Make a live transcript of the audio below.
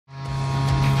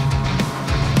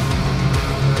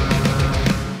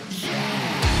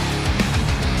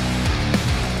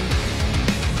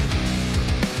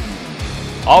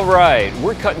All right,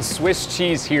 we're cutting Swiss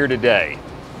cheese here today.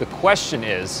 The question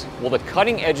is, will the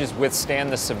cutting edges withstand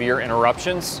the severe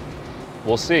interruptions?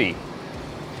 We'll see.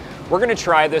 We're going to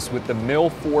try this with the Mill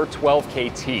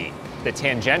 412KT, the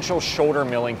tangential shoulder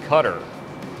milling cutter.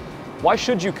 Why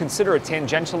should you consider a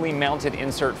tangentially mounted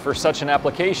insert for such an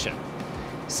application?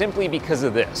 Simply because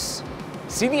of this.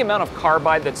 See the amount of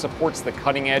carbide that supports the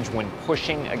cutting edge when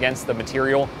pushing against the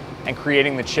material and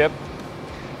creating the chip?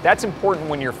 That's important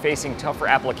when you're facing tougher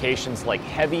applications like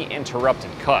heavy interrupted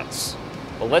cuts.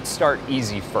 But let's start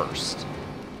easy first.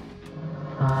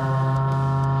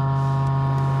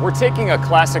 We're taking a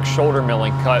classic shoulder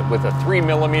milling cut with a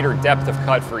 3mm depth of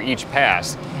cut for each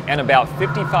pass and about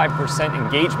 55%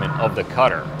 engagement of the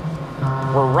cutter.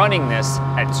 We're running this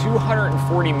at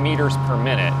 240 meters per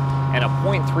minute and a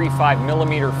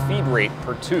 0.35mm feed rate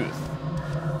per tooth.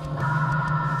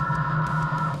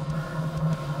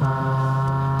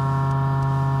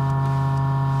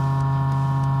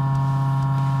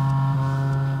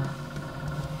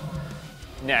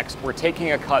 Next, we're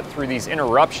taking a cut through these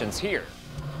interruptions here.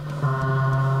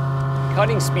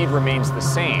 Cutting speed remains the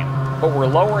same, but we're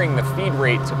lowering the feed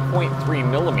rate to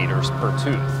 0.3mm per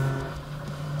tooth.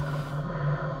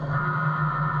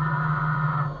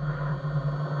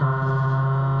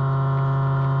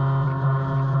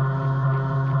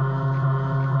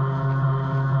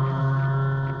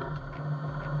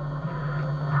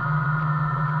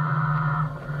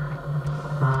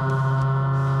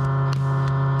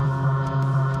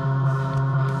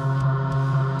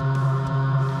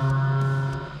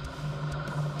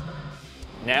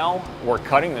 Now, we're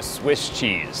cutting the Swiss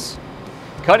cheese.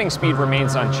 Cutting speed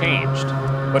remains unchanged,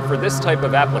 but for this type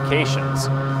of applications,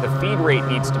 the feed rate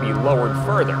needs to be lowered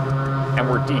further, and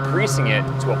we're decreasing it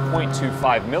to a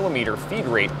 0.25mm feed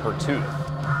rate per tooth.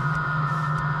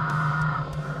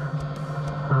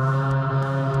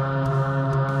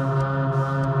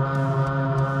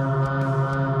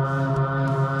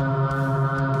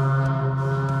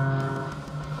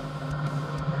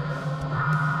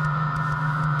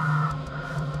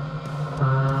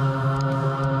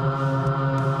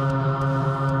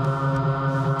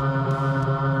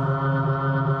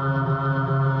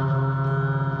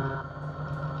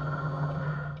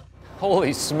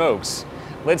 Holy smokes,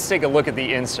 let's take a look at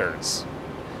the inserts.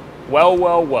 Well,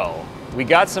 we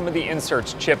got some of the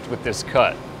inserts chipped with this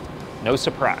cut. No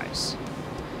surprise.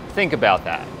 Think about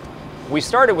that. We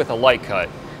started with a light cut,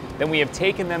 then we have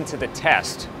taken them to the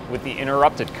test with the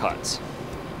interrupted cuts.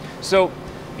 So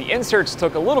the inserts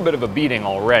took a little bit of a beating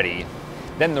already,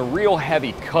 then the real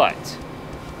heavy cut.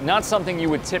 Not something you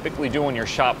would typically do on your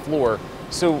shop floor,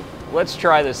 so let's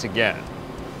try this again.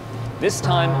 This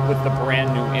time with the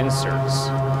brand new inserts.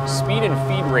 Speed and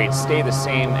feed rate stay the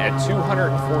same at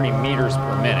 240 meters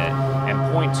per minute and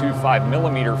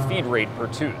 0.25mm feed rate per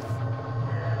tooth.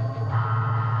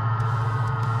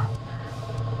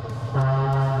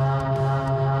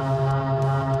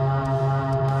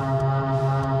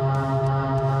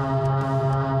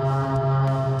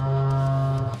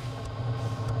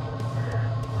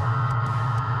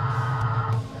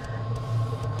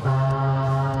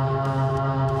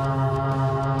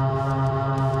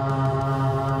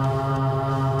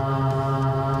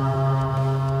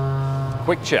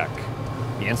 Quick check.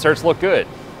 The inserts look good.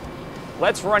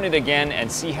 Let's run it again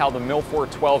and see how the Mill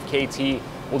 412KT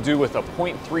will do with a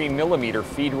 0.3mm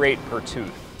feed rate per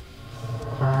tooth.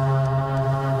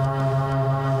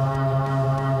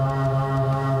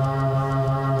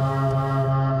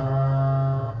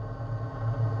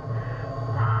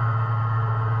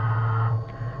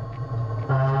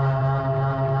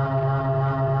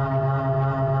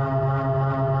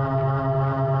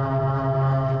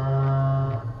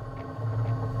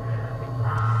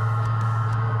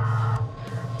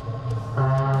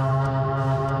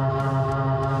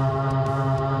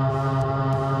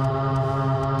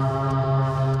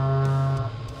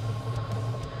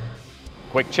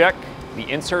 Quick check, the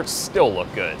inserts still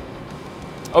look good.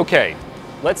 Okay,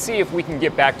 let's see if we can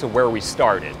get back to where we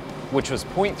started, which was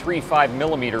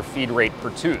 0.35mm feed rate per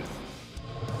tooth.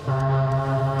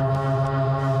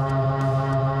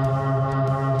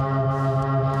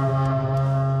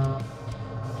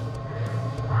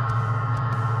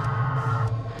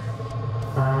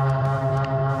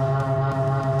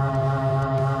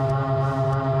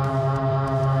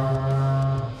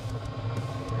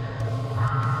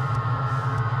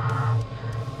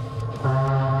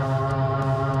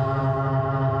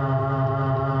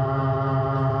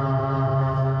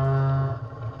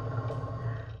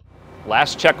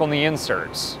 Last check on the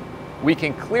inserts. We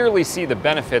can clearly see the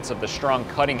benefits of the strong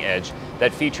cutting edge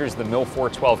that features the Mill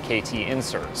 412KT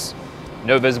inserts.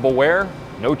 No visible wear,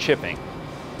 no chipping.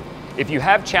 If you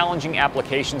have challenging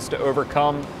applications to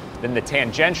overcome, then the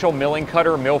tangential milling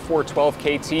cutter Mill 412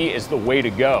 KT is the way to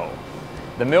go.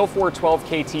 The Mill 412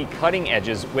 KT cutting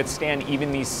edges withstand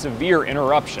even these severe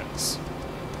interruptions.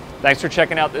 Thanks for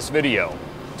checking out this video.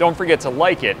 Don't forget to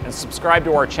like it and subscribe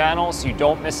to our channel so you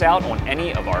don't miss out on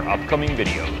any of our upcoming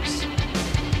videos.